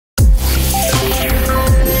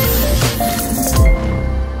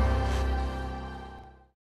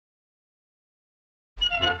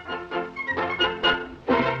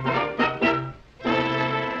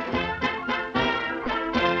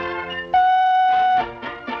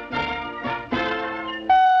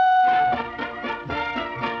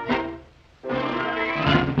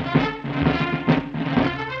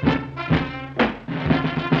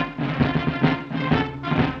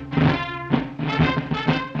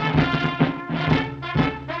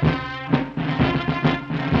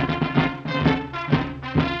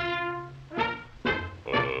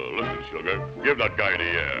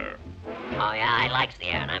likes the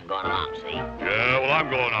air, and I'm going along, see? Yeah, well,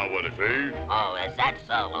 I'm going out with it, see? Oh, is that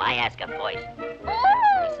so? Well, I ask her first. Ooh.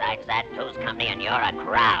 Besides that, two's company, and you're a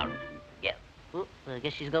crowd. Yeah. Well, I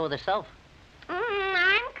guess she's going with herself.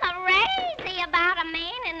 I'm crazy about a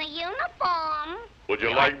man in a uniform. Would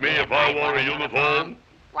you like me if I wore a uniform?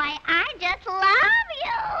 Why, I just love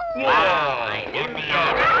you. Wow! I'm in the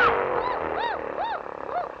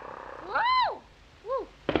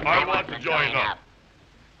I want to join up.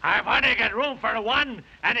 I've only got room for one,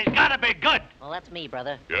 and it's gotta be good. Well, that's me,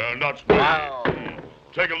 brother. Yeah, and that's me. Whoa.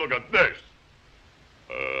 Take a look at this.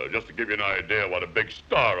 Just to give you an idea what a big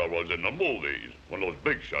star I was in the movies. One of those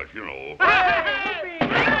big shots, you know.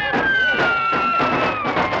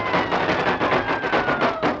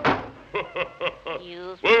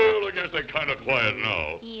 Well, I guess they're kind of quiet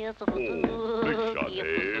now. Oh, big shot,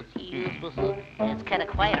 eh? It's kind of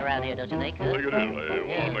quiet around here, don't you think? Huh? Take it in, eh?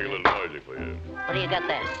 Well, I'll make it a little noisy for you. What do you got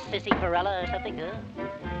there? Sissy Perella or something? Huh?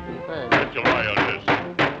 Get your eye on this.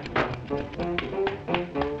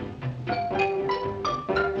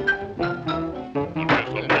 I'll get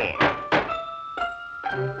some more.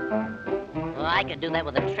 Well, I could do that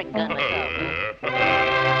with a trick gun myself.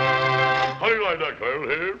 How do you like that, Colonel,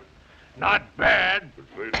 here? Not bad.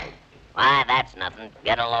 Why, that's nothing.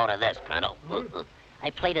 Get a load of this, Colonel. I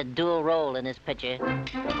played a dual role in this picture.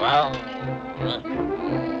 Well... Whoops.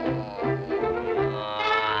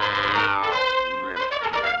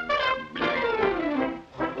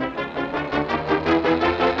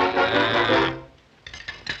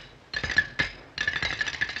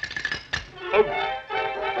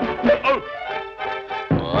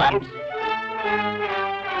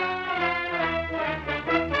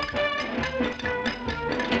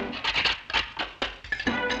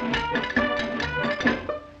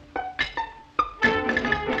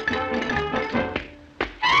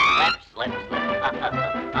 Slip.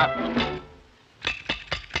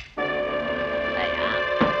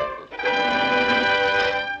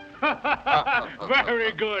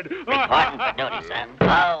 Very good. Reporting for duty, sir.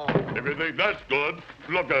 Oh. If you think that's good,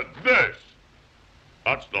 look at this.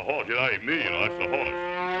 That's the horse. It ain't me, you know. That's the horse.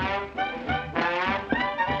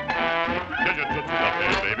 Get your tootsies up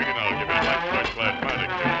here, baby, and I'll give you a nice first-class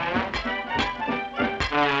manicure.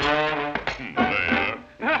 There.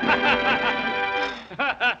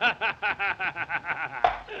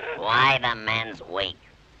 Why the man's weak?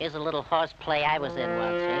 Here's a little horse play I was in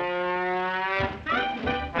once, see?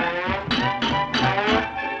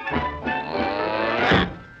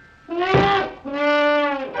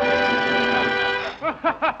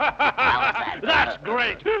 That's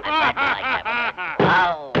great.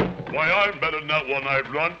 Oh. Why, I'm better than that one I've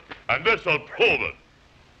run, and this'll prove it.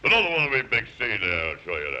 Another one of me big scene there, I'll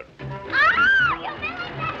show you that.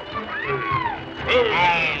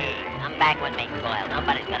 Hey, come back with me, Coyle.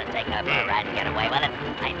 Nobody's gonna take her for a ride and get away with it.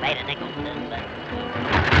 I paid a nickel for this.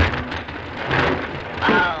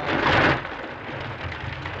 Oh.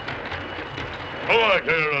 Come on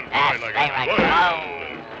here and Yes, fight like stay a right.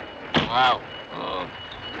 Whoa. Oh.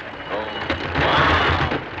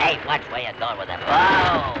 Wow. Hey, watch where you're going with it.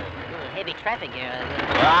 Whoa. Heavy traffic here.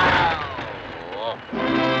 Whoa.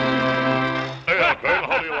 Hey, Colonel,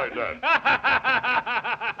 how do you like that?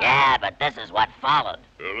 Yeah, but this is what followed.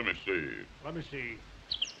 Let me see. Let me see.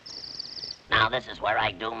 Now, this is where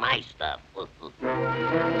I do my stuff.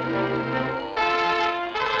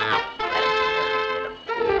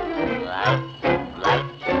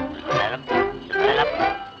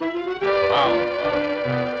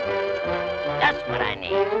 Just what I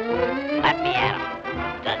need. Let me at him.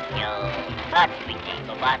 Touch me,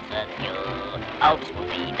 jingle, what's a you? Oats will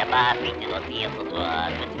be the Bobby to the field of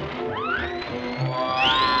blood.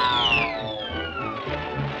 Wow.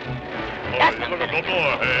 Just a minute. No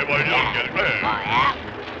more, hey, why you don't get it there? Oh, yeah?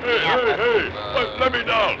 Hey, let me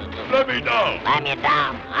down. Let me down. Lam you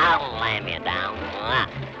down. I'll lam you down.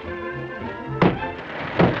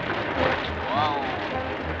 Whoa.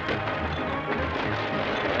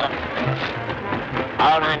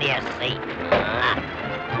 Hold on to your seat.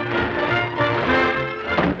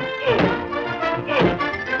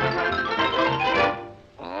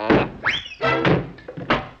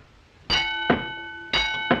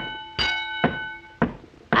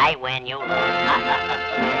 I win, you lose.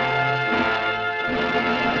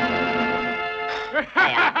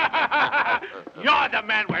 You're the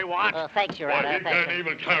man we want. Well, thanks, Your Why, Honor. he Thanks. can't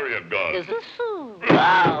even carry a gun. Is this so?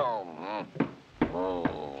 Whoa.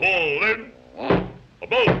 Fall in.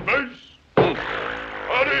 About face.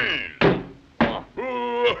 At ease.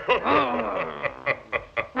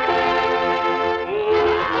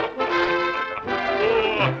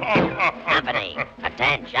 Company,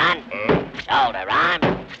 attention. Shoulder arms.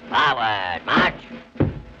 Forward, march.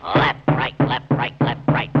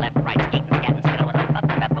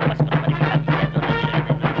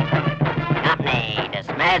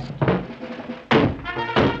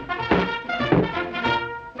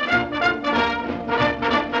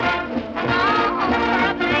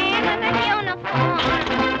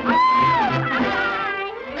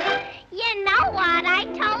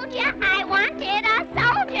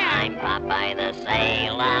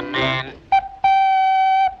 sailor man.